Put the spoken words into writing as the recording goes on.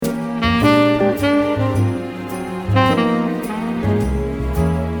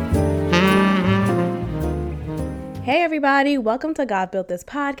everybody. Welcome to God Built This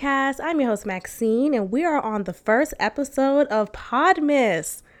podcast. I'm your host, Maxine, and we are on the first episode of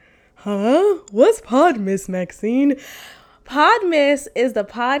PODMAS. Huh? What's PODMAS, Maxine? PODMAS is the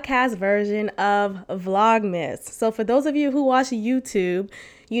podcast version of Vlogmas. So for those of you who watch YouTube,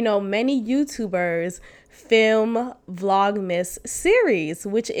 you know many YouTubers film Vlogmas series,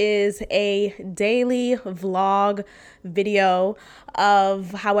 which is a daily vlog video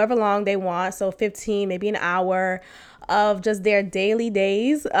of however long they want. So 15, maybe an hour of just their daily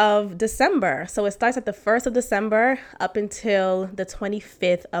days of December. So it starts at the 1st of December up until the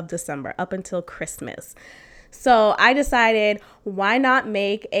 25th of December, up until Christmas. So I decided, why not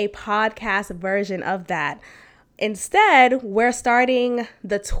make a podcast version of that? Instead, we're starting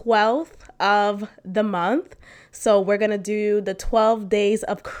the 12th of the month. So we're going to do the 12 days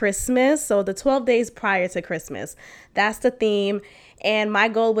of Christmas. So the 12 days prior to Christmas. That's the theme. And my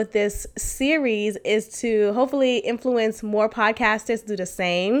goal with this series is to hopefully influence more podcasters to do the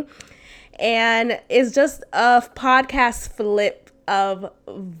same. And it's just a podcast flip of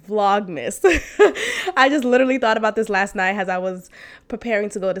Vlogmas. I just literally thought about this last night as I was preparing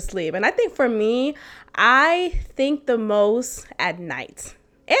to go to sleep. And I think for me, I think the most at night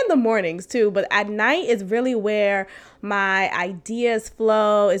and the mornings too, but at night is really where my ideas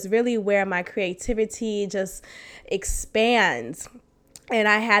flow, is really where my creativity just expands. And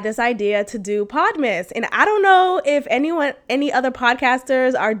I had this idea to do PODMAS. And I don't know if any other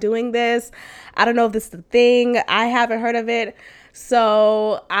podcasters are doing this. I don't know if this is a thing. I haven't heard of it.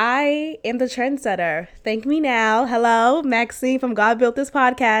 So I am the trendsetter. Thank me now. Hello, Maxine from God Built This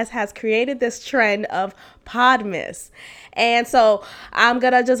Podcast has created this trend of PODMAS. And so I'm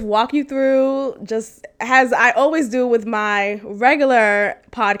going to just walk you through, just as I always do with my regular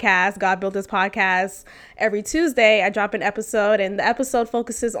podcast, God Built This Podcast. Every Tuesday, I drop an episode, and the episode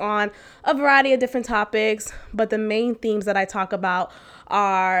focuses on a variety of different topics. But the main themes that I talk about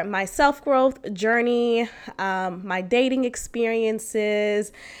are my self-growth journey, my dating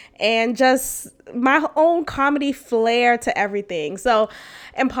experiences, and just my own comedy flair to everything. So,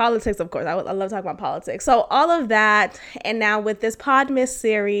 and politics, of course. I love talking about politics. So all of that. And now with this PODMAS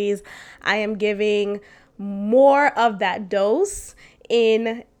series, I am giving more of that dose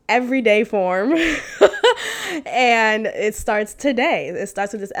in everyday form. And it starts today. It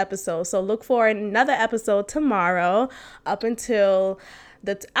starts with this episode. So look for another episode tomorrow up until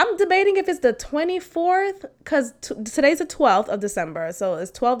I'm debating if it's the 24th, because today's the 12th of December. So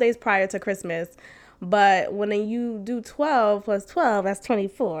it's 12 days prior to Christmas. But when you do 12 plus 12, that's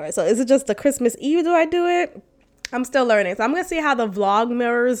 24. So is it just the Christmas Eve? Do I do it? I'm still learning. So I'm going to see how the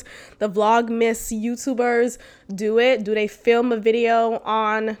Vlogmas YouTubers do it. Do they film a video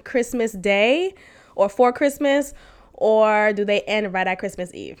on Christmas Day or for Christmas, or do they end right at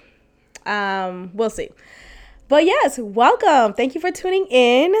Christmas Eve? We'll see. But yes, welcome. Thank you for tuning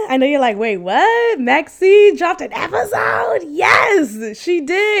in. I know you're like, wait, what? Maxine dropped an episode? Yes, she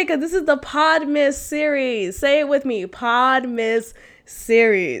did, because this is the PODMAS series. Say it with me, PODMAS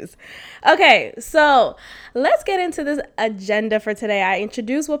series. Okay, so let's get into this agenda for today. I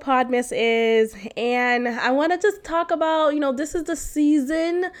introduced what PODMAS is, and I want to just talk about, this is the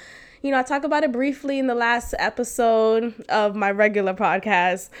season. I talked about it briefly in the last episode of my regular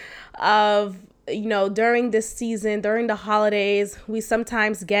podcast of, during this season, during the holidays, we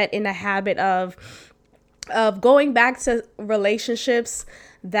sometimes get in the habit of going back to relationships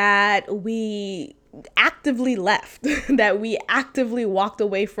that we actively left, that we actively walked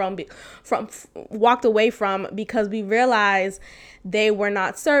away from because we realized they were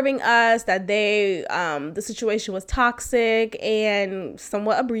not serving us, that the situation was toxic and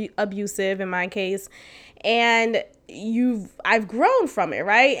somewhat abusive in my case. And I've grown from it,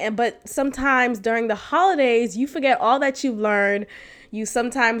 right? But sometimes during the holidays, you forget all that you've learned. You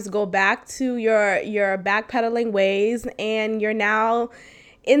sometimes go back to your backpedaling ways, and you're now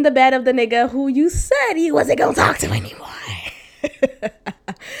in the bed of the nigga who you said he wasn't gonna talk to anymore.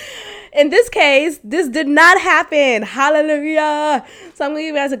 In this case, this did not happen. Hallelujah. So I'm gonna give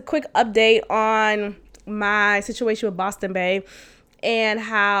you guys a quick update on my situation with Boston Bay and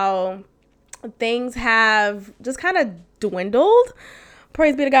how things have just kind of dwindled.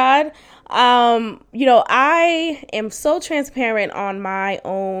 Praise be to God. I am so transparent on my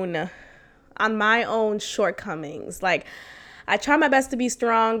own shortcomings. Like, I try my best to be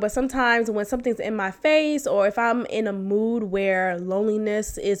strong, but sometimes when something's in my face, or if I'm in a mood where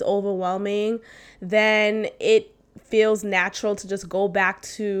loneliness is overwhelming, then it feels natural to just go back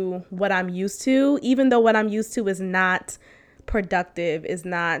to what I'm used to, even though what I'm used to is not productive, is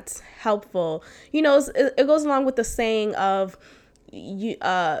not helpful. It goes along with the saying of, you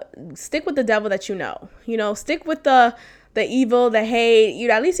stick with the devil that you know. Stick with the evil, the hate.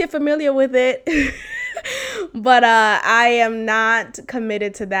 At least you're familiar with it. But I am not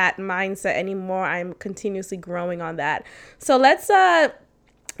committed to that mindset anymore. I'm continuously growing on that. So let's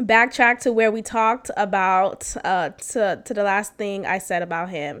backtrack to where we talked about to the last thing I said about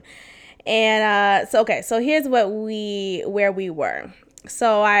him. And so here's where we were.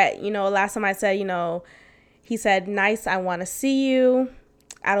 So last time I said, he said, "Nice, I want to see you."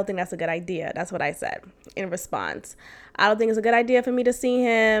 I don't think that's a good idea. That's what I said in response. I don't think it's a good idea for me to see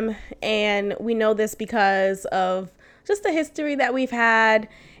him. And we know this because of just the history that we've had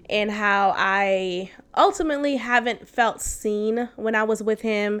and how I ultimately haven't felt seen when I was with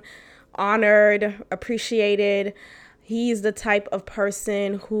him, honored, appreciated. He's the type of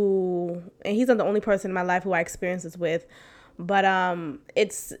person and he's not the only person in my life who I experience this with, but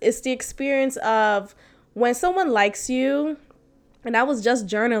it's the experience of when someone likes you. And I was just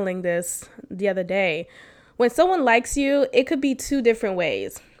journaling this the other day. When someone likes you, it could be two different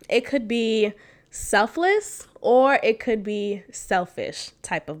ways. It could be selfless or it could be selfish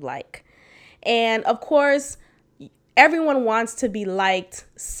type of like. And of course, everyone wants to be liked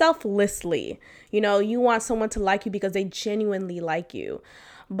selflessly. You want someone to like you because they genuinely like you.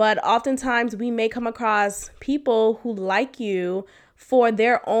 But oftentimes we may come across people who like you for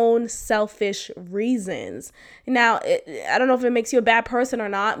their own selfish reasons. Now, I don't know if it makes you a bad person or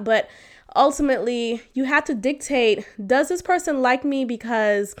not, but ultimately you have to dictate, does this person like me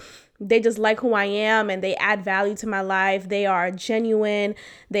because they just like who I am and they add value to my life, they are genuine,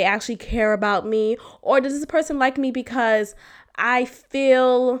 they actually care about me? Or does this person like me because I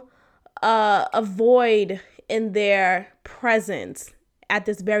feel a void in their presence at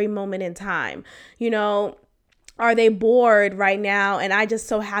this very moment in time? Are they bored right now and I just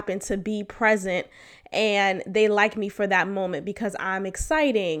so happen to be present and they like me for that moment because I'm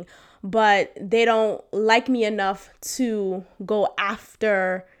exciting, but they don't like me enough to go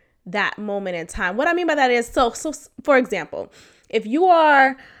after that moment in time? What I mean by that is, so for example, if you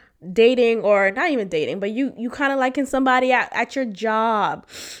are dating, or not even dating, but you kind of liking somebody at your job,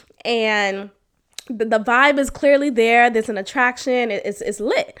 and the vibe is clearly there, there's an attraction, it's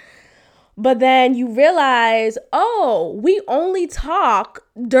lit. But then you realize, oh, we only talk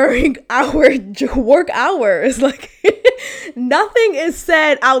during our work hours. Like nothing is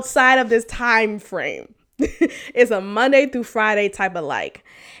said outside of this time frame. It's a Monday through Friday type of like.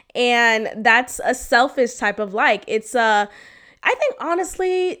 And that's a selfish type of like. I think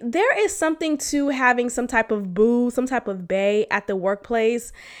honestly, there is something to having some type of boo, some type of bae at the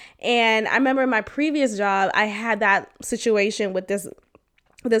workplace. And I remember in my previous job, I had that situation with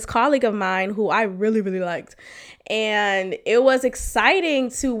this colleague of mine who I really, really liked. And it was exciting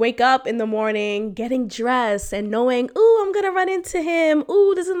to wake up in the morning, getting dressed and knowing, ooh, I'm going to run into him.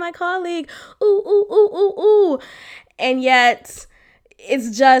 Ooh, this is my colleague. Ooh, ooh, ooh, ooh, ooh. And yet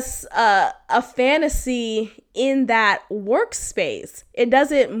it's just a fantasy in that workspace. It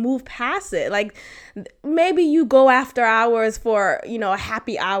doesn't move past it. Like maybe you go after hours for, a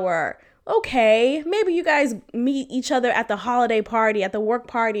happy hour. Okay, maybe you guys meet each other at the holiday party, at the work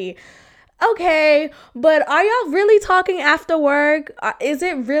party. Okay, but are y'all really talking after work? Is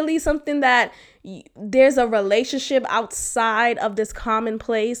it really something that there's a relationship outside of this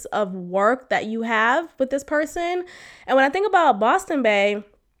commonplace of work that you have with this person? And when I think about Boston Bay,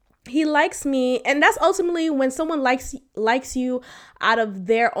 he likes me, and that's ultimately when someone likes you out of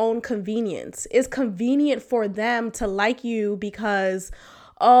their own convenience. It's convenient for them to like you because,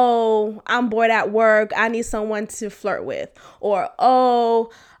 oh, I'm bored at work, I need someone to flirt with. Or, oh,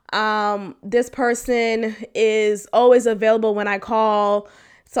 this person is always available when I call,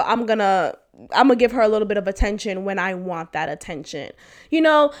 so I'm gonna give her a little bit of attention when I want that attention.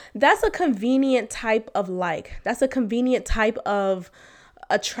 That's a convenient type of like. That's a convenient type of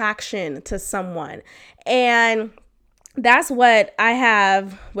attraction to someone. And that's what I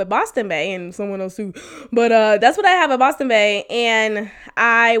have with Boston Bay and someone else too. But that's what I have at Boston Bay. And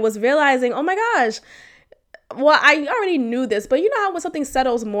I was realizing, oh my gosh, well, I already knew this, but you know how when something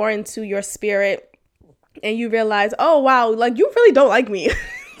settles more into your spirit and you realize, oh wow, like you really don't like me.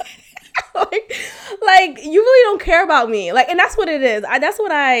 like you really don't care about me. Like, and that's what it is. I'm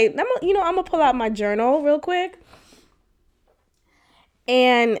gonna pull out my journal real quick.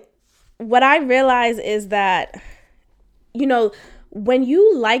 And what I realize is that, when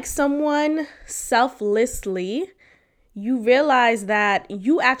you like someone selflessly, you realize that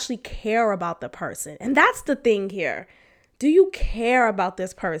you actually care about the person. And that's the thing here. Do you care about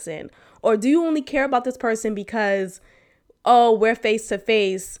this person? Or do you only care about this person because, oh, we're face to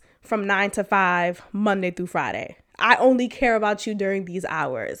face from 9 to 5, Monday through Friday? I only care about you during these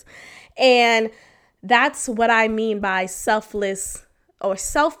hours. And that's what I mean by selfless or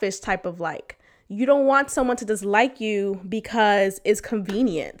selfish type of like. You don't want someone to just like you because it's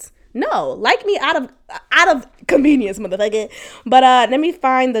convenient. No, like me out of convenience, motherfucker. But let me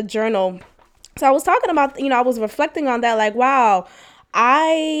find the journal. So I was talking about, I was reflecting on that, like, wow,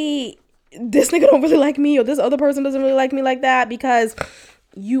 this nigga don't really like me, or this other person doesn't really like me like that, because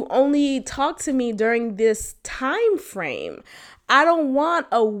you only talk to me during this time frame. I don't want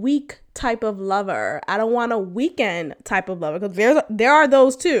a week type of lover. I don't want a weekend type of lover, because there are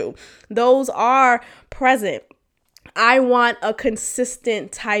those too. Those are present. I want a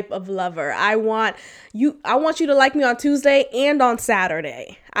consistent type of lover. I want you to like me on Tuesday and on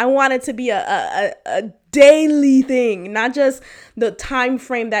Saturday. I want it to be a daily thing, not just the time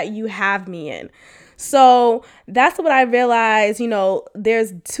frame that you have me in. So that's what I realized,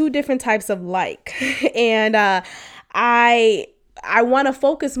 there's two different types of like. And I want to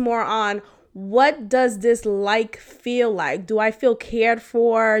focus more on, what does this like feel like? Do I feel cared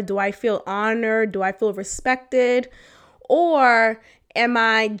for? Do I feel honored? Do I feel respected? Or am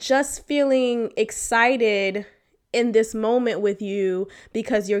I just feeling excited in this moment with you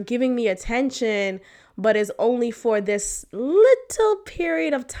because you're giving me attention, but it's only for this little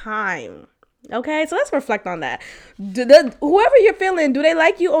period of time? Okay, so let's reflect on that. Whoever you're feeling, do they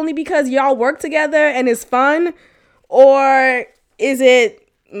like you only because y'all work together and it's fun? Or is it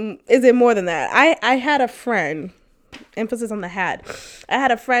more than that? I had a friend, emphasis on the had. I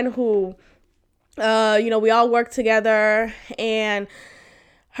had a friend who, we all worked together, and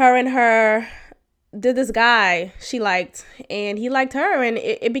her did this guy she liked, and he liked her, and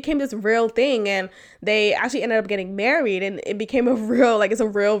it became this real thing, and they actually ended up getting married, and it became a real, it's a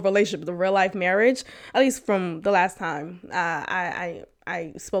real relationship, a real life marriage, at least from the last time I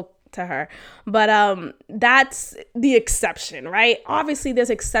spoke to her. But that's the exception, right? Obviously there's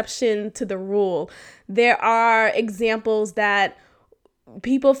exception to the rule. There are examples that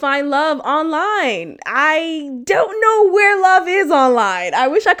people find love online. I don't know where love is online. I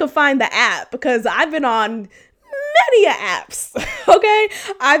wish I could find the app, because I've been on many apps. Okay,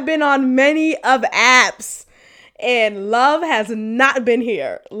 I've been on many of apps, and love has not been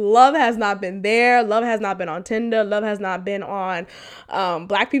here. Love has not been there. Love has not been on Tinder. Love has not been on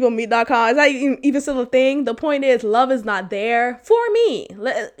blackpeoplemeet.com. Is that even still a thing? The point is, love is not there for me,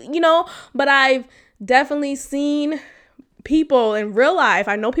 but I've definitely seen people in real life.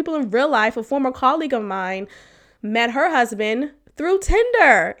 I know people in real life. A former colleague of mine met her husband through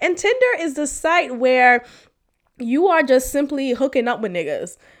Tinder. And Tinder is the site where you are just simply hooking up with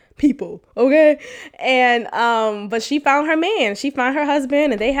niggas. People, okay? And but she found her man. She found her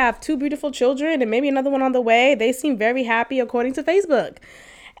husband, and they have 2 beautiful children and maybe another one on the way. They seem very happy according to Facebook.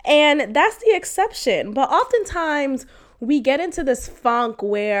 And that's the exception. But oftentimes we get into this funk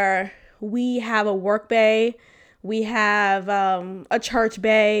where we have a work bae, we have a church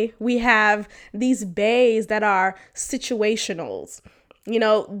bae, we have these baes that are situationals.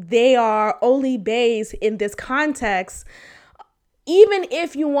 They are only baes in this context. Even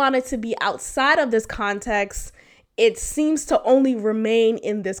if you want it to be outside of this context, it seems to only remain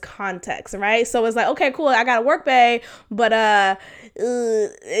in this context, right? So it's like, okay, cool, I got a work bae, but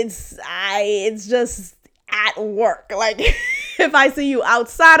it's just at work. Like, if I see you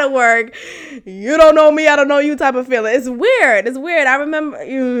outside of work, you don't know me, I don't know you type of feeling. It's weird. I remember,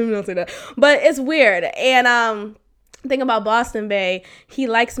 you don't say that, but it's weird. And thing about Boston Bay, he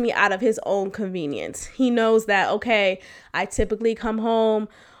likes me out of his own convenience. He knows that, okay, I typically come home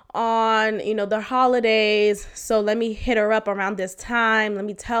on, the holidays. So let me hit her up around this time. Let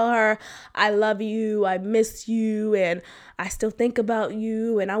me tell her I love you, I miss you, and I still think about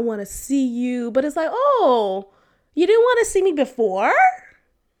you, and I want to see you. But it's like, oh, you didn't want to see me before?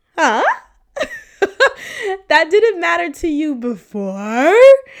 Huh? That didn't matter to you before?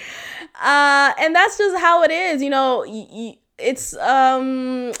 And that's just how it is, it's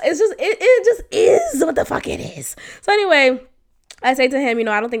it just is what the fuck it is. So anyway, I say to him,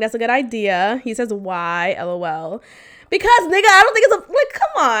 I don't think that's a good idea. He says, why? LOL. Because, nigga, I don't think it's come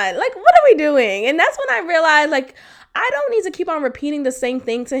on, what are we doing? And that's when I realized, I don't need to keep on repeating the same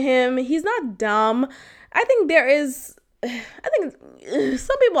thing to him. He's not dumb. I think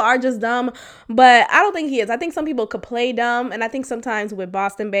some people are just dumb, but I don't think he is. I think some people could play dumb, and I think sometimes with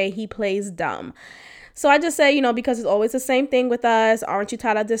Boston Bay, he plays dumb. So I just say, because it's always the same thing with us. Aren't you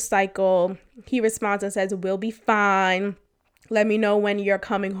tired of this cycle? He responds and says, we'll be fine. Let me know when you're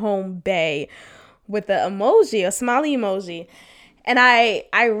coming home, bae, with the emoji, a smiley emoji. And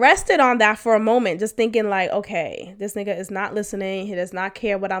I rested on that for a moment, just thinking like, okay, this nigga is not listening. He does not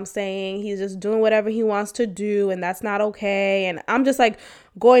care what I'm saying. He's just doing whatever he wants to do, and that's not okay. And I'm just like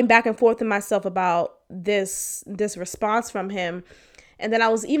going back and forth in myself about this response from him. And then I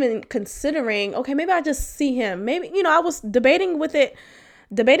was even considering, okay, maybe I just see him. Maybe, I was debating with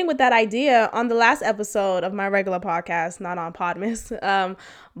that idea on the last episode of my regular podcast, not on PODMAS.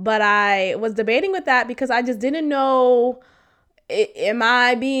 But I was debating with that because I just didn't know, am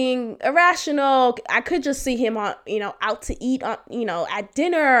I being irrational? I could just see him on, out to eat on, at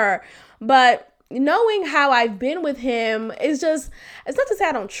dinner. But knowing how I've been with him it's not to say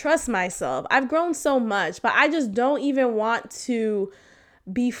I don't trust myself. I've grown so much, but I just don't even want to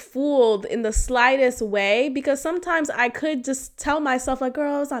be fooled in the slightest way, because sometimes I could just tell myself like,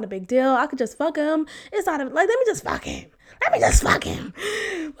 girl, it's not a big deal. I could just fuck him. It's not let me just fuck him.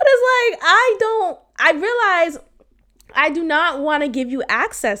 But it's like, I realize I do not want to give you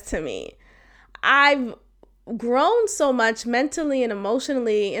access to me. I've grown so much mentally and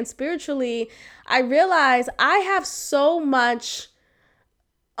emotionally and spiritually. I realize I have so much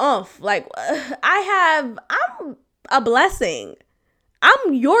like I'm a blessing.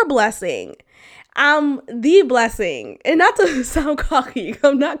 I'm your blessing. I'm the blessing. And not to sound cocky,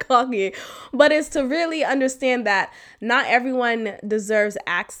 I'm not cocky, but it's to really understand that not everyone deserves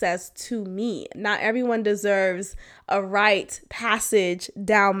access to me. Not everyone deserves a right passage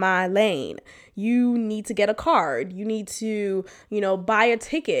down my lane. You need to get a card. You need to, buy a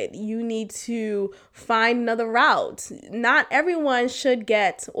ticket. You need to find another route. Not everyone should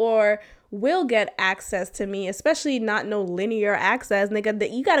get or will get access to me, especially not no linear access.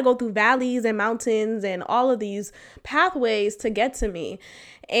 Nigga, you got to go through valleys and mountains and all of these pathways to get to me.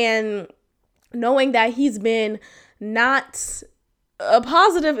 And knowing that he's been not a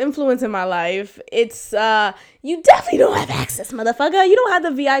positive influence in my life, it's you definitely don't have access, motherfucker. You don't have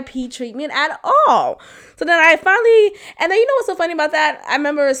the VIP treatment at all. So then I finally, and then what's so funny about that? I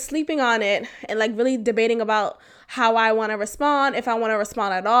remember sleeping on it and like really debating about how I want to respond. If I want to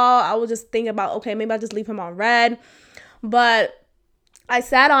respond at all, I was just thinking about, okay, maybe I'll just leave him on red. But I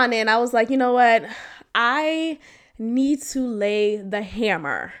sat on it and I was like, you know what? I need to lay the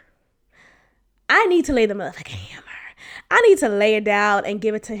hammer. I need to lay the motherfucking hammer. I need to lay it down and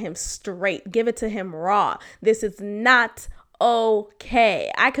give it to him straight. Give it to him raw. This is not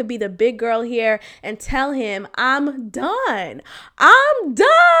okay. I could be the big girl here and tell him I'm done. I'm done,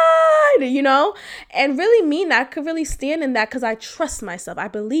 and really mean that. I could really stand in that because I trust myself. I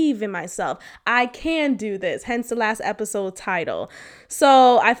believe in myself. I can do this. Hence the last episode title.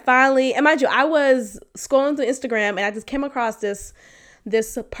 So I finally, and mind you, I was scrolling through Instagram and I just came across this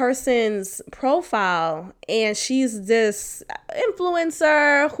person's profile, and she's this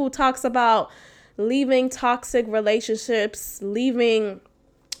influencer who talks about leaving toxic relationships, leaving,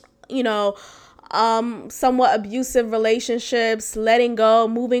 somewhat abusive relationships, letting go,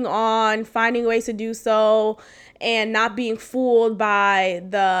 moving on, finding ways to do so, and not being fooled by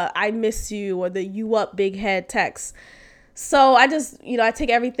the I miss you or the you up big head text. So I just, I take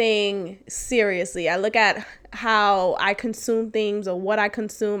everything seriously. I look at how I consume things or what I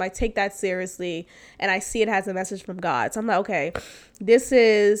consume. I take that seriously and I see it as a message from God. So I'm like, okay, this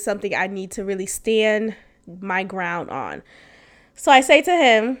is something I need to really stand my ground on. So I say to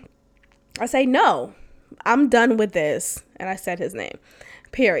him, no, I'm done with this. And I said his name.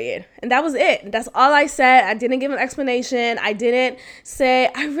 Period. And that was it. That's all I said. I didn't give an explanation. I didn't say,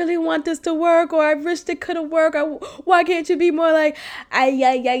 I really want this to work, or I wish it could have worked. Why can't you be more like, I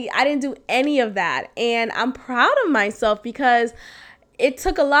didn't do any of that. And I'm proud of myself because it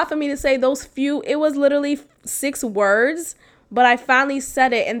took a lot for me to say those few. It was literally 6 words, but I finally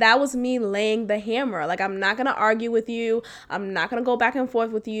said it, and that was me laying the hammer. Like, I'm not going to argue with you. I'm not going to go back and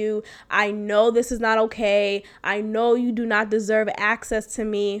forth with you. I know this is not okay. I know you do not deserve access to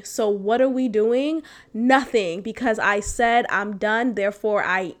me. So what are we doing? Nothing, because I said I'm done. Therefore,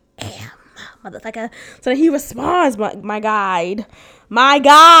 I am, motherfucker. So he responds, my guide.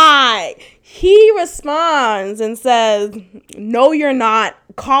 He responds and says, no, you're not.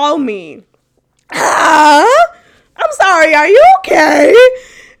 Call me. I'm sorry, are you okay?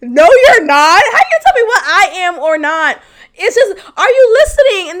 No, you're not. How you tell me what I am or not? It's just, are you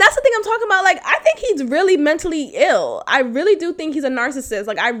listening? And that's the thing I'm talking about. Like, I think he's really mentally ill. I really do think he's a narcissist.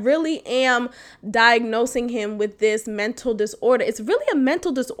 Like, I really am diagnosing him with this mental disorder. It's really a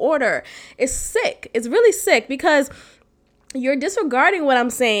mental disorder. It's sick. It's really sick because you're disregarding what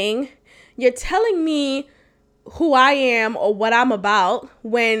I'm saying. You're telling me who I am or what I'm about,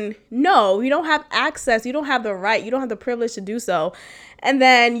 when no, you don't have access, you don't have the right, you don't have the privilege to do so. And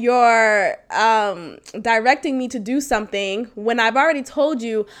then you're directing me to do something when I've already told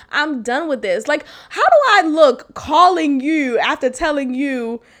you I'm done with this. Like, how do I look calling you after telling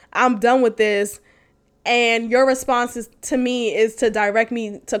you I'm done with this, and your response to me is to direct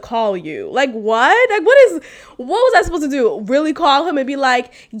me to call you? Like, what? Like, what was I supposed to do? Really call him and be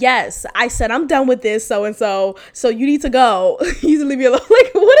like, yes, I said I'm done with this, so and so you need to go. You need to leave me alone.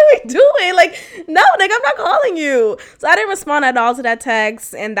 Like, what are we doing? Like, no, like, I'm not calling you. So I didn't respond at all to that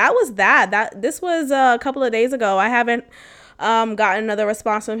text, and that was that. This was a couple of days ago. I haven't gotten another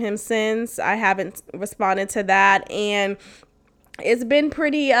response from him since. I haven't responded to that, and it's been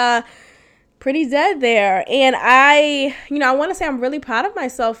pretty dead there. And I want to say I'm really proud of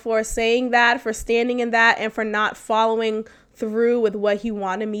myself for saying that, for standing in that, and for not following through with what he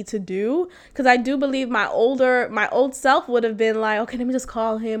wanted me to do. Because I do believe my old self would have been like, okay, let me just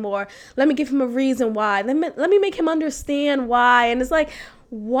call him, or let me give him a reason why. Let me make him understand why. And it's like,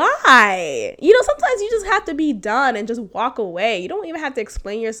 why? Sometimes you just have to be done and just walk away. You don't even have to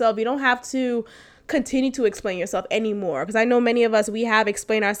explain yourself. You don't have to continue to explain yourself anymore. Because I know many of us, we have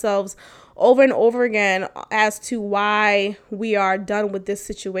explained ourselves over and over again as to why we are done with this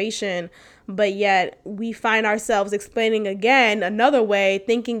situation, but yet we find ourselves explaining again another way,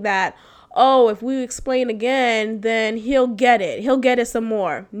 thinking that, oh, if we explain again, then he'll get it some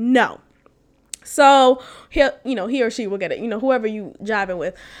more. No. So he or she will get it, whoever you jiving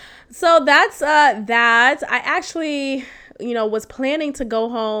with. So that's that. I actually was planning to go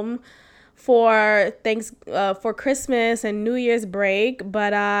home for Christmas and New Year's break,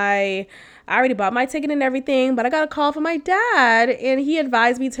 but I already bought my ticket and everything, but I got a call from my dad, and he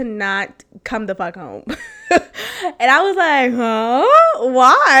advised me to not come the fuck home. And I was like, huh?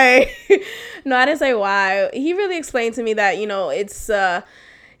 Why? No, I didn't say why. He really explained to me that, it's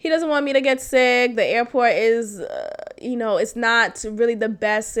he doesn't want me to get sick. The airport is it's not really the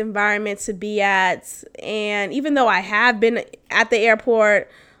best environment to be at. And even though I have been at the airport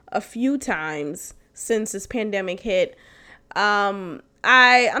a few times since this pandemic hit, I'm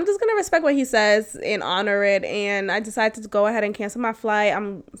just gonna respect what he says and honor it, and I decided to go ahead and cancel my flight.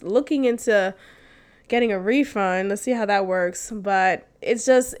 I'm looking into getting a refund. Let's see how that works, but it's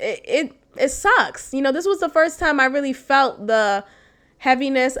just it sucks. This was the first time I really felt the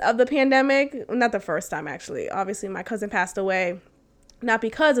heaviness of the pandemic. Not the first time, actually. Obviously, my cousin passed away, not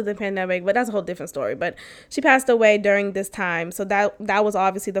because of the pandemic, but that's a whole different story. But she passed away during this time. So that was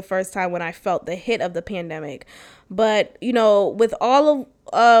obviously the first time when I felt the hit of the pandemic. But, with all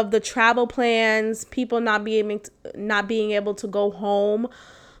of the travel plans, people not being able to go home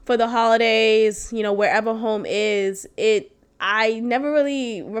for the holidays, wherever home is, I never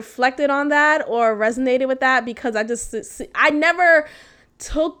really reflected on that or resonated with that, because I never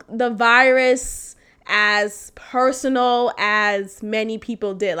took the virus as personal as many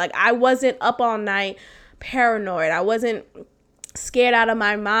people did. Like, I wasn't up all night paranoid. I wasn't scared out of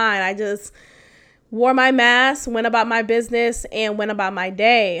my mind. I just wore my mask, went about my business, and went about my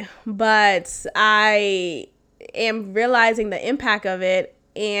day. But I am realizing the impact of it,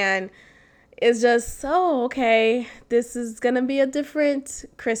 and it's just, okay, this is going to be a different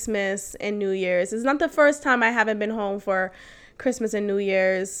Christmas and New Year's. It's not the first time I haven't been home for Christmas and New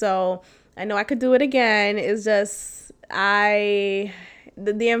Year's, so I know I could do it again. It's just, the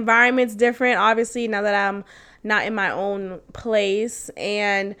environment's different, obviously, now that I'm not in my own place.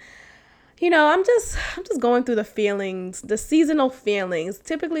 And, I'm just going through the feelings, the seasonal feelings.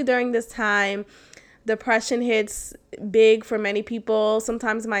 Typically during this time, depression hits big for many people.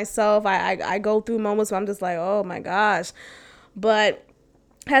 Sometimes myself, I go through moments where I'm just like, oh my gosh. But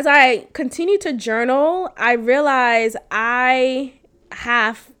as I continue to journal, I realize I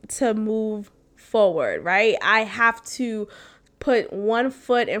have to move forward, right? I have to put one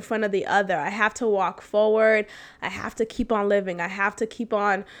foot in front of the other. I have to walk forward. I have to keep on living. I have to keep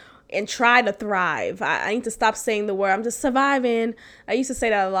on and try to thrive. I need to stop saying the word, I'm just surviving. I used to say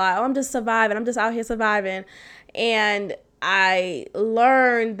that a lot. Oh, I'm just surviving. I'm just out here surviving. And I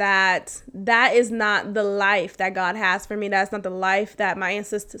learned that is not the life that God has for me. That's not the life that my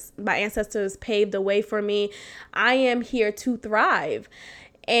ancestors paved the way for me. I am here to thrive.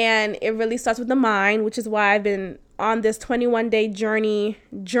 And it really starts with the mind, which is why I've been on this 21-day journey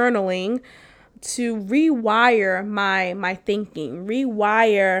journaling, to rewire my thinking,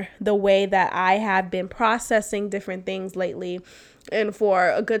 rewire the way that I have been processing different things lately and for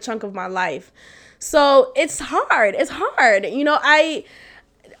a good chunk of my life. So it's hard.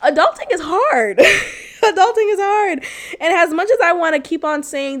 adulting is hard. Adulting is hard. And as much as I want to keep on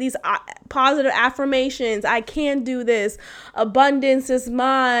saying these positive affirmations, I can do this, abundance is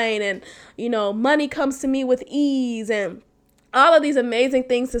mine, and, money comes to me with ease, and all of these amazing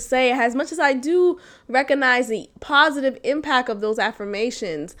things to say, as much as I do recognize the positive impact of those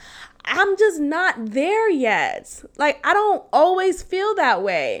affirmations, I'm just not there yet. Like, I don't always feel that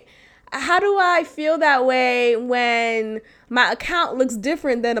way. How do I feel that way when my account looks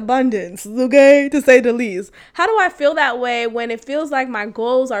different than abundance, okay, to say the least? How do I feel that way when it feels like my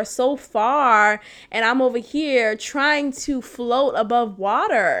goals are so far and I'm over here trying to float above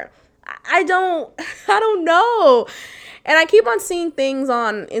water? I don't know. And I keep on seeing things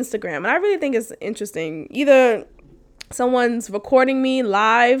on Instagram, and I really think it's interesting. Either someone's recording me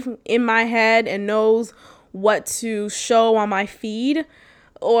live in my head and knows what to show on my feed,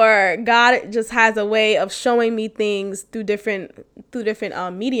 or God just has a way of showing me things through different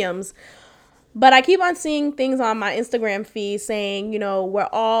mediums. But I keep on seeing things on my Instagram feed saying, we're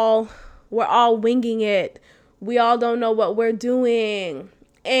all winging it. We all don't know what we're doing.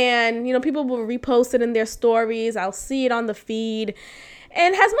 And, people will repost it in their stories. I'll see it on the feed.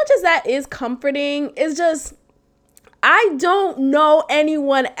 And as much as that is comforting, it's just, I don't know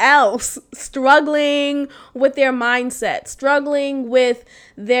anyone else struggling with their mindset, struggling with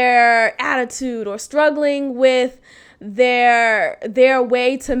their attitude, or struggling with their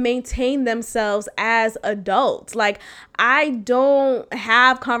way to maintain themselves as adults. Like, I don't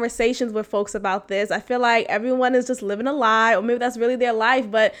have conversations with folks about this. I feel like everyone is just living a lie, or maybe that's really their life,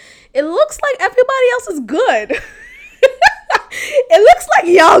 but it looks like everybody else is good. It looks like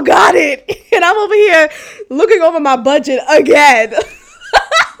y'all got it. And I'm over here looking over my budget again.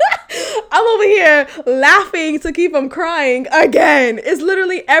 I'm over here laughing to keep from crying again. It's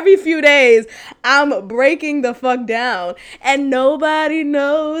literally every few days I'm breaking the fuck down, and nobody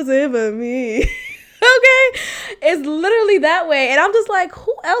knows it but me. Okay? It's literally that way. And I'm just like,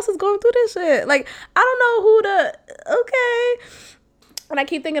 who else is going through this shit? Like, I don't know who to, okay. And I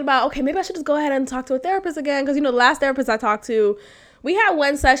keep thinking about, okay, maybe I should just go ahead and talk to a therapist again. Because, the last therapist I talked to, we had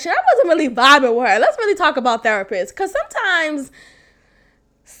one session. I wasn't really vibing with her. Let's really talk about therapists. Because sometimes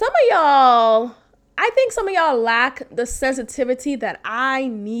I think some of y'all lack the sensitivity that I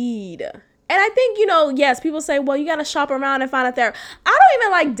need. And I think, yes, people say, well, you got to shop around and find a therapist. I don't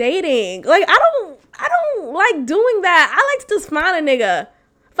even like dating. Like, I don't like doing that. I like to just find a nigga,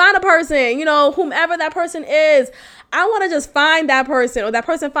 find a person, whomever that person is. I want to just find that person, or that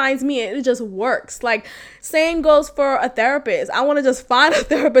person finds me, and it just works. Like, same goes for a therapist. I want to just find a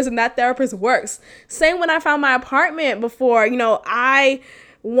therapist, and that therapist works. Same when I found my apartment before, I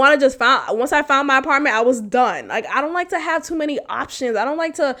want to just once I found my apartment, I was done. Like, I don't like to have too many options. I don't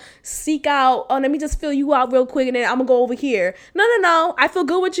like to seek out, oh, let me just fill you out real quick and then I'm gonna go over here. No. I feel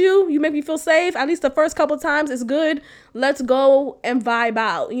good with you. You make me feel safe. At least the first couple of times it's good. Let's go and vibe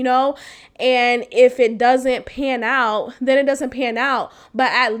out, And if it doesn't pan out, then it doesn't pan out.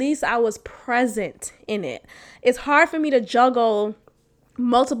 But at least I was present in it. It's hard for me to juggle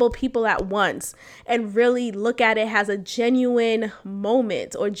multiple people at once and really look at it as a genuine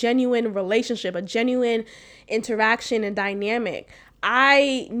moment or genuine relationship, a genuine interaction and dynamic.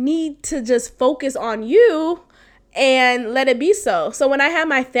 I need to just focus on you and let it be so. So when I had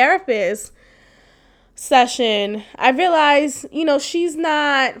my therapist session, I realized, she's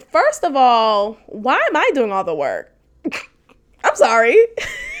not, first of all, why am I doing all the work? I'm sorry.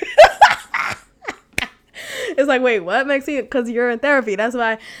 It's like, wait, what, Maxine? Because you're in therapy. That's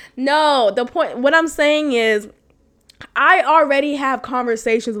why. No, the point, what I'm saying is, I already have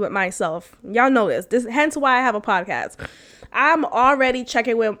conversations with myself. Y'all know this. Hence why I have a podcast. I'm already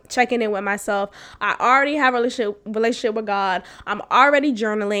checking in with myself. I already have a relationship with God. I'm already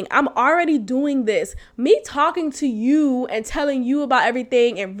journaling. I'm already doing this. Me talking to you and telling you about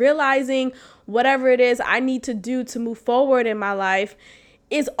everything and realizing whatever it is I need to do to move forward in my life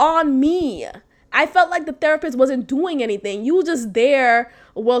is on me. I felt like the therapist wasn't doing anything. You were just there.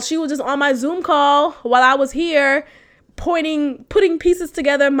 Well, she was just on my Zoom call while I was here putting pieces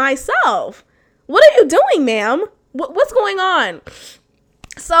together myself. What are you doing, ma'am? What's going on?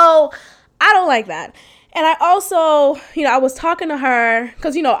 So I don't like that. And I also, I was talking to her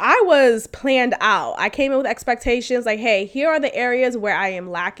because, I was planned out. I came in with expectations like, hey, here are the areas where I am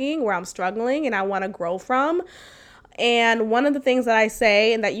lacking, where I'm struggling, and I want to grow from. And one of the things that I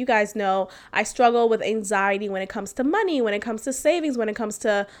say, and that you guys know, I struggle with anxiety when it comes to money, when it comes to savings, when it comes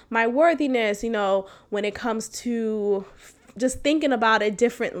to my worthiness, when it comes to just thinking about it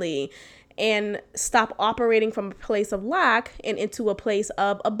differently and stop operating from a place of lack and into a place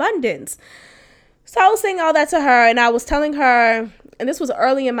of abundance. So I was saying all that to her, and I was telling her and this was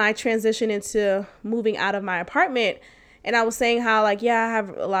early in my transition into moving out of my apartment. And I was saying how, like, yeah, I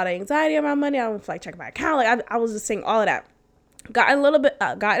have a lot of anxiety around money. I don't like check my account. Like, I was just saying all of that. Gotten a little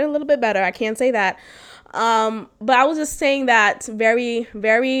bit better. I can't say that. But I was just saying that very,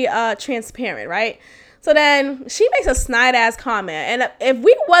 very transparent, right? So then she makes a snide ass comment. And if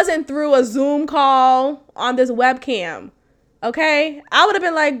we wasn't through a Zoom call on this webcam, okay, I would have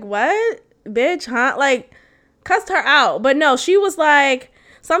been like, what, bitch, huh? Like, cussed her out. But no, she was like,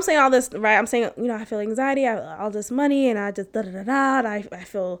 so I'm saying all this, right? I'm saying, I feel anxiety, all this money, and I just da-da-da-da. I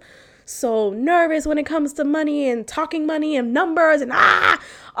feel so nervous when it comes to money and talking money and numbers and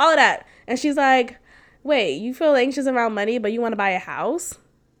all of that. And she's like, wait, you feel anxious around money, but you want to buy a house?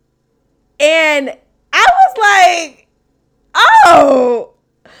 And I was like, oh,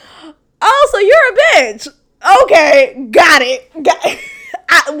 so you're a bitch. Okay, got it.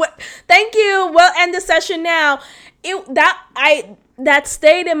 Thank you. We'll end the session now. That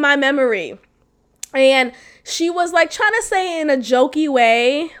stayed in my memory. And she was like trying to say in a jokey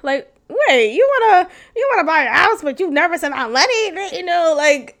way, like, wait, you wanna buy a house, but you've never sent out money,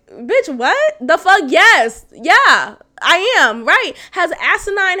 like, bitch, what the fuck? Yes, yeah, I am, right? As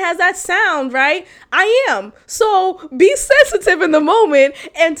asinine as that sound, right? I am. So be sensitive in the moment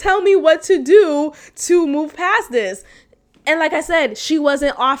and tell me what to do to move past this. And like I said, she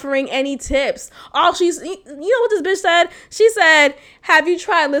wasn't offering any tips. All you know what this bitch said? She said, have you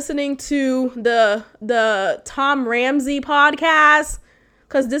tried listening to the Tom Ramsey podcast?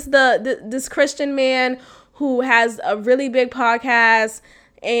 Because this Christian man who has a really big podcast,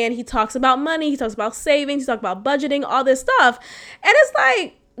 and he talks about money, he talks about savings, he talks about budgeting, all this stuff. And it's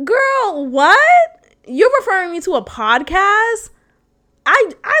like, girl, what? You're referring me to a podcast?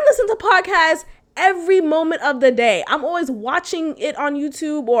 I listen to podcasts every moment of the day. I'm always watching it on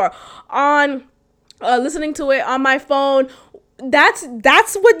YouTube or on listening to it on my phone. That's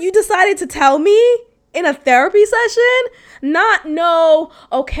what you decided to tell me in a therapy session? Not no,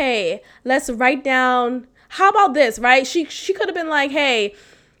 okay, let's write down, how about this, right? She could have been like, hey,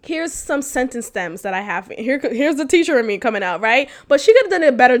 here's some sentence stems that I have. Here's the teacher in me coming out, right? But she could have done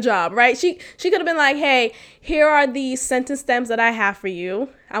a better job, right? She could have been like, hey, here are the sentence stems that I have for you.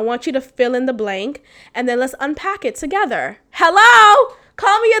 I want you to fill in the blank, and then let's unpack it together. Hello?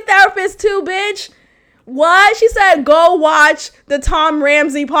 Call me a therapist too, bitch. What? She said, go watch the Tom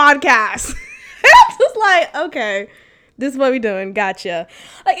Ramsey podcast. I'm just like, okay, this is what we doing. Gotcha.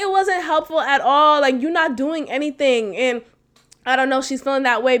 Like, it wasn't helpful at all. Like, you're not doing anything. And I don't know, she's feeling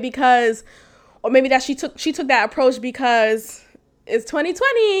that way because, or maybe that she took that approach because it's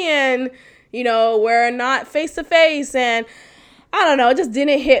 2020 and, we're not face to face, and I don't know, it just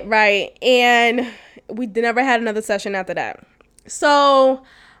didn't hit right. And we never had another session after that. So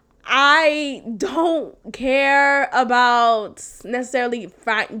I don't care about necessarily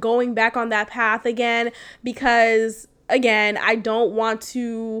going back on that path again because, again, I don't want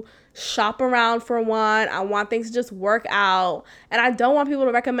to shop around for one. I want things to just work out. And I don't want people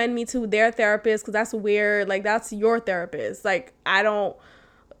to recommend me to their therapist because that's weird. Like, that's your therapist. Like, I don't,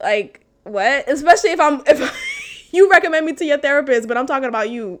 like, what? Especially if you recommend me to your therapist, but I'm talking about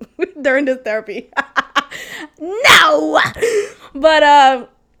you during this therapy. No! But,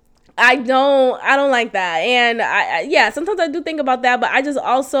 I don't like that. And I sometimes I do think about that, but I just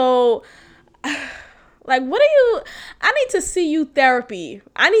also, like, I need to see you therapy.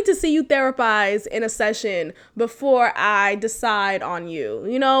 I need to see you therapize in a session before I decide on you,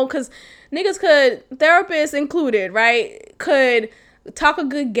 because niggas therapists included, right, could talk a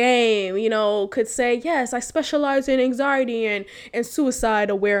good game, could say, yes, I specialize in anxiety and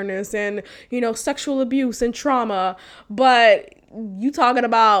suicide awareness and, sexual abuse and trauma. But you talking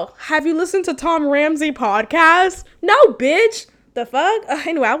about, have you listened to Tom Ramsey podcast? No, bitch. The fuck?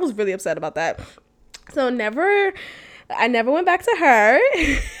 Anyway, I was really upset about that. So I never went back to her.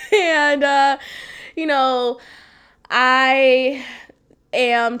 And, I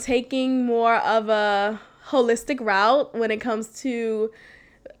am taking more of a holistic route when it comes to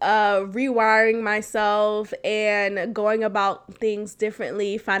rewiring myself and going about things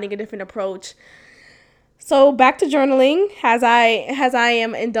differently, finding a different approach. So back to journaling as I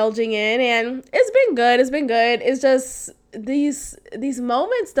am indulging in, and it's been good. It's just these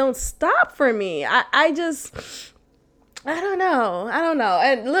moments don't stop for me. I don't know.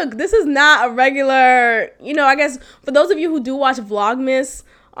 And look, this is not a regular, I guess for those of you who do watch Vlogmas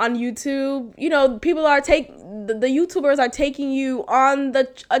on YouTube, people are the YouTubers are taking you on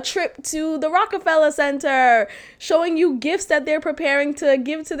a trip to the Rockefeller Center, showing you gifts that they're preparing to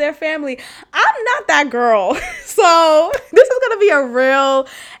give to their family. I'm not that girl. So this is going to be a real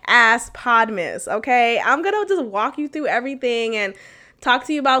ass Podmas, okay? I'm going to just walk you through everything and talk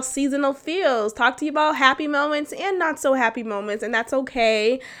to you about seasonal feels, talk to you about happy moments and not so happy moments, and that's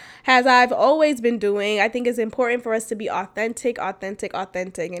okay. As I've always been doing, I think it's important for us to be authentic.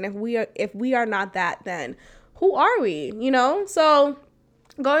 And if we are not that, then who are we? You know? So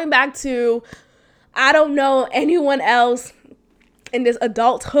going back to, I don't know anyone else in this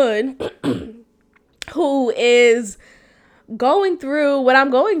adulthood who is going through what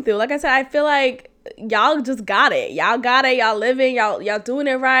I'm going through. Like I said, I feel like y'all just got it. Y'all got it. Y'all living. Y'all doing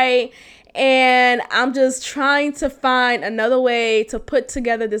it right. And I'm just trying to find another way to put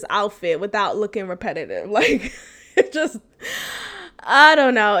together this outfit without looking repetitive. Like, it just, I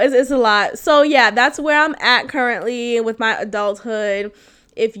don't know. It's a lot. So yeah, that's where I'm at currently with my adulthood.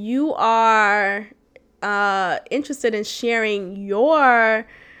 If you are interested in sharing your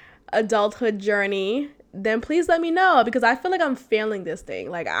adulthood journey, then please let me know, because I feel like I'm failing this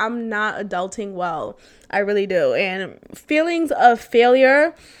thing. Like, I'm not adulting well. I really do. And feelings of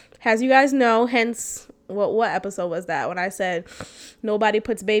failure, as you guys know, hence, what episode was that when I said nobody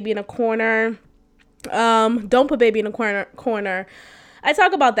puts baby in a corner? Don't put baby in a corner. I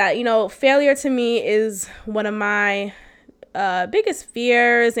talk about that. You know, failure to me is one of my biggest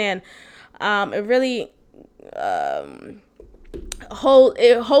fears, and it really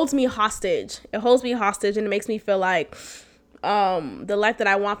holds me hostage. It holds me hostage, and it makes me feel like the life that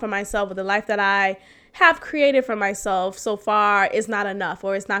I want for myself, or the life that I have created for myself so far, is not enough,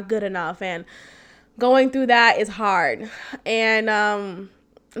 or it's not good enough. And going through that is hard. And I'm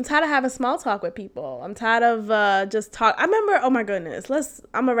tired of having small talk with people. I'm tired of just talk. I remember, oh my goodness,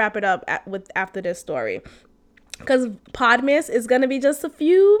 I'm gonna wrap it up after this story, because Podmas is gonna be just a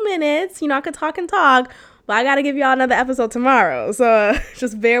few minutes. You know, I could talk and talk, but I gotta give y'all another episode tomorrow. So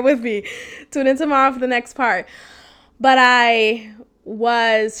just bear with me. Tune in tomorrow for the next part. But I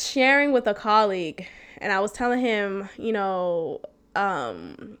was sharing with a colleague, and I was telling him, you know,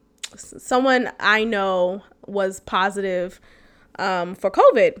 someone I know was positive for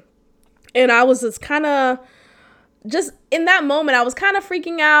COVID. And I was just in that moment, I was kind of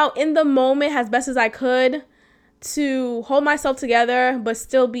freaking out in the moment as best as I could to hold myself together, but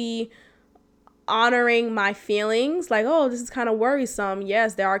still be honoring my feelings. Like, oh, this is kind of worrisome.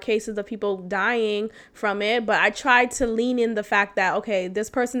 Yes, there are cases of people dying from it, but I tried to lean in the fact that, okay, this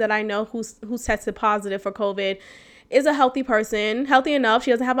person that I know who's tested positive for COVID is a healthy person, healthy enough.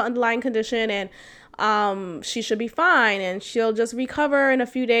 She doesn't have an underlying condition, and she should be fine, and she'll just recover in a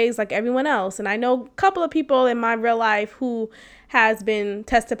few days like everyone else. And I know a couple of people in my real life who has been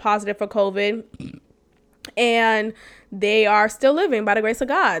tested positive for COVID, and they are still living by the grace of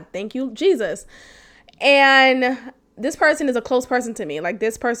God. Thank you, Jesus. And this person is a close person to me. Like,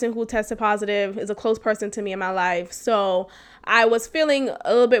 this person who tested positive is a close person to me in my life. So I was feeling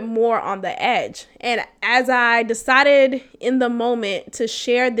a little bit more on the edge. And as I decided in the moment to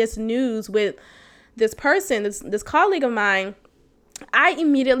share this news with this person, this colleague of mine, I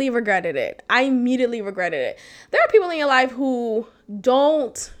immediately regretted it. There are people in your life who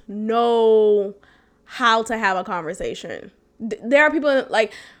don't know how to have a conversation. There are people, I'm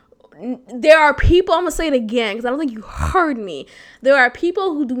going to say it again because I don't think you heard me. There are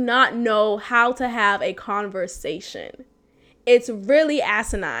people who do not know how to have a conversation. It's really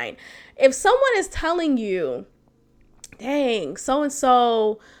asinine. If someone is telling you, dang,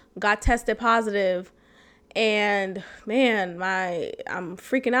 so-and-so got tested positive, and man, I'm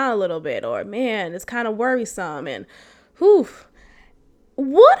freaking out a little bit, or man, it's kind of worrisome, and wouldn't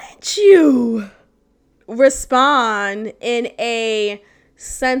you respond in a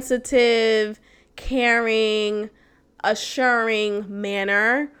sensitive, caring, assuring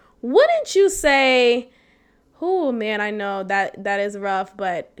manner? Wouldn't you say, oh man, I know that is rough,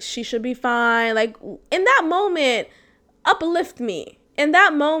 but she should be fine? Like, in that moment, uplift me. In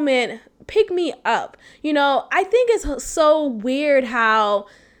that moment, pick me up. You know, I think it's so weird how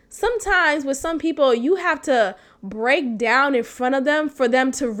sometimes with some people you have to break down in front of them for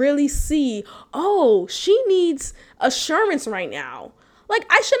them to really see, oh, she needs assurance right now. Like,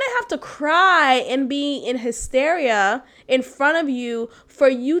 I shouldn't have to cry and be in hysteria in front of you for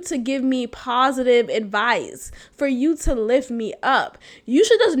you to give me positive advice, for you to lift me up. You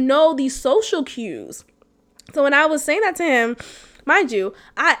should just know these social cues. So when I was saying that to him, mind you,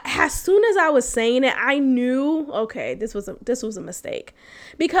 as soon as I was saying it, I knew, okay, this was a mistake,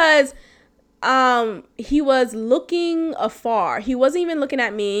 because he was looking afar. He wasn't even looking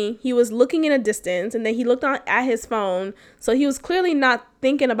at me. He was looking in a distance, and then he looked at his phone. So he was clearly not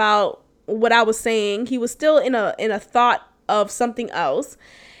thinking about what I was saying. He was still in a thought of something else.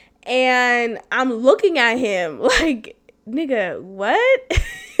 And I'm looking at him like, nigga, what?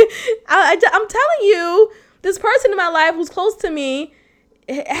 I'm telling you, this person in my life who's close to me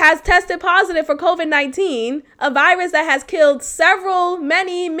has tested positive for COVID-19, a virus that has killed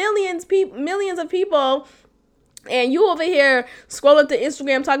many millions of people, and you over here scroll up to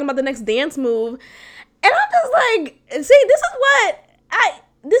Instagram talking about the next dance move, and I'm just like, see, this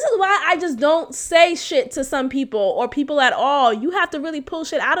is why I just don't say shit to some people or people at all. You have to really pull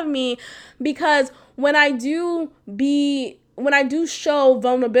shit out of me, because when I do show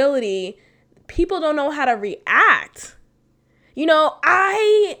vulnerability, people don't know how to react. You know,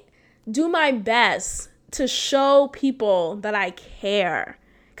 I do my best to show people that I care,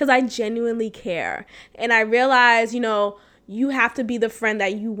 because I genuinely care. And I realize, you have to be the friend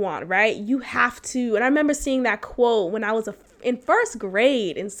that you want, right? You have to. And I remember seeing that quote when I was in first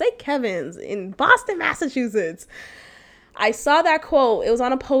grade in St. Kevin's in Boston, Massachusetts. I saw that quote. It was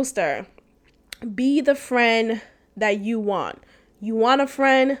on a poster. Be the friend that you want. You want a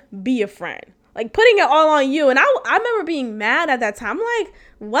friend? Be a friend. Like, putting it all on you. And I remember being mad at that time. I'm like,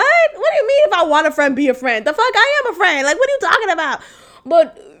 what? What do you mean if I want a friend, be a friend? The fuck, I am a friend. Like, what are you talking about?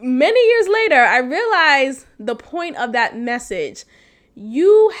 But many years later, I realized the point of that message.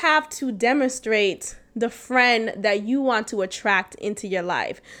 You have to demonstrate the friend that you want to attract into your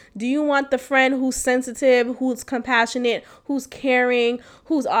life. Do you want the friend who's sensitive, who's compassionate, who's caring,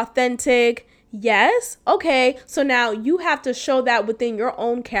 who's authentic? Yes. Okay. So now you have to show that within your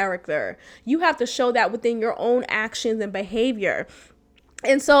own character. You have to show that within your own actions and behavior.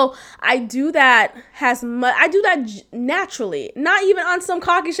 And so I do that naturally, not even on some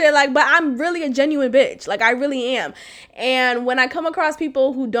cocky shit, but I'm really a genuine bitch. Like, I really am. And when I come across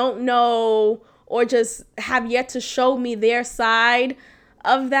people who don't know or just have yet to show me their side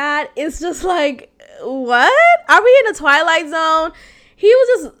of that, it's just like, what? Are we in a Twilight Zone? He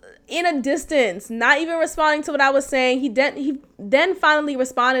was just in a distance, not even responding to what I was saying. He then finally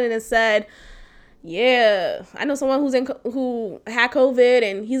responded and said, yeah, I know someone who had COVID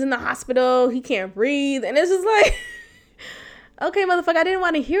and he's in the hospital. He can't breathe. And it's just like, okay, motherfucker, I didn't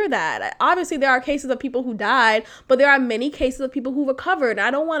want to hear that. Obviously, there are cases of people who died, but there are many cases of people who recovered. And I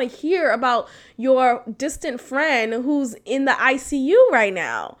don't want to hear about your distant friend who's in the ICU right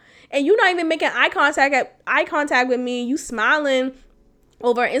now. And you're not even making eye contact with me. You smiling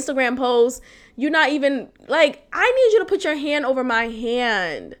over an Instagram post. You're not even like, I need you to put your hand over my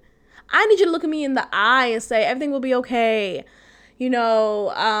hand. I need you to look at me in the eye and say, everything will be okay.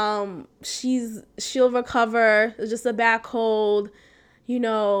 She'll recover. It's just a bad cold.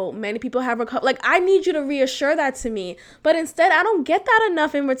 Many people have recovered. Like, I need you to reassure that to me. But instead, I don't get that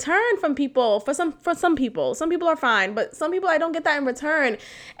enough in return from people. For some people. Some people are fine, but some people I don't get that in return.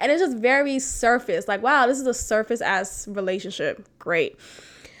 And it's just very surface. Like, wow, this is a surface-ass relationship. Great.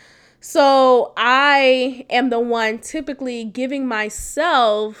 So I am the one typically giving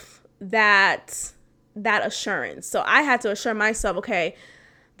myself that assurance. So I had to assure myself, okay,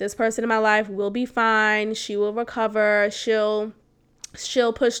 this person in my life will be fine. She will recover. She'll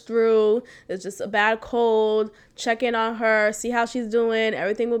push through. It's just a bad cold. Check in on her. See how she's doing.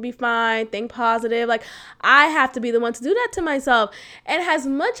 Everything will be fine. Think positive. Like, I have to be the one to do that to myself. And as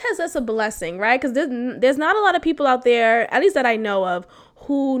much as that's a blessing, right? Because there's not a lot of people out there, at least that I know of,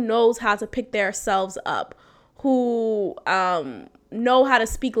 who knows how to pick themselves up, who know how to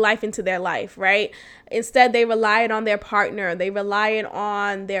speak life into their life, right? Instead, they rely on their partner. They rely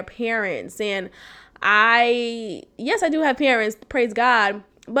on their parents. And I do have parents, praise God,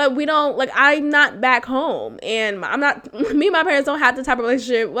 but we don't, like, I'm not back home, and me and my parents don't have the type of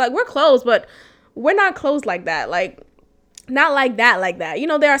relationship, like, we're close, but we're not close like that, like, not like that.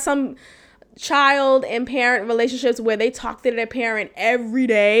 There are some child and parent relationships where they talk to their parent every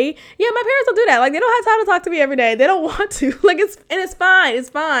day. Yeah, my parents don't do that. Like, they don't have time to talk to me every day. They don't want to. Like, it's fine.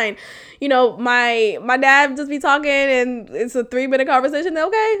 My dad just be talking and it's a 3-minute conversation.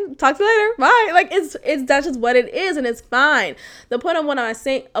 Okay, talk to you later. Bye. Like, that's just what it is, and it's fine. The point of what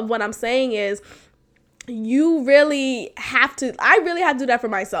I'm saying is, I really have to do that for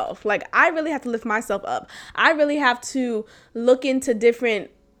myself. Like, I really have to lift myself up. I really have to look into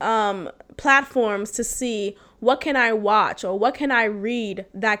different platforms to see what can I watch or what can I read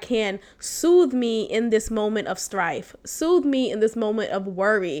that can soothe me in this moment of strife, soothe me in this moment of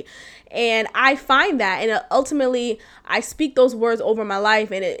worry. And I find that, and ultimately I speak those words over my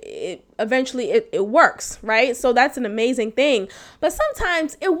life, and it eventually works, right? So that's an amazing thing. But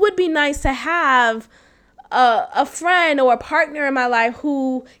sometimes it would be nice to have a friend or a partner in my life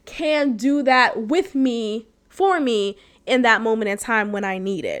who can do that with me, for me, in that moment in time when I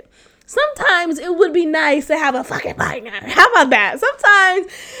need it. Sometimes it would be nice to have a fucking partner. How about that? Sometimes,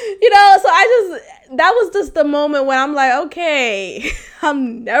 so that was just the moment when I'm like, okay,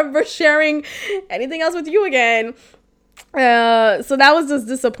 I'm never sharing anything else with you again. So that was just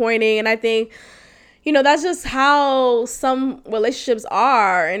disappointing. And I think, that's just how some relationships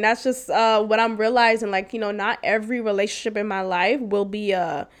are. And that's just what I'm realizing. Like, not every relationship in my life will be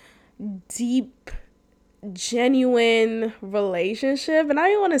a deep, genuine relationship. And I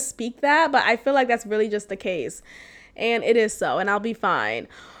don't want to speak that, but I feel like that's really just the case. And it is so. And I'll be fine.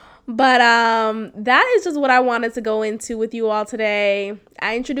 But that is just what I wanted to go into with you all today.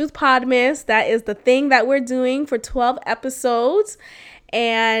 I introduced PODMAS. That is the thing that we're doing for 12 episodes.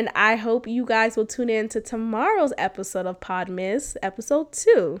 And I hope you guys will tune in to tomorrow's episode of PODMAS, episode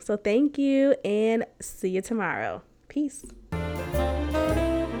 2. So thank you and see you tomorrow. Peace.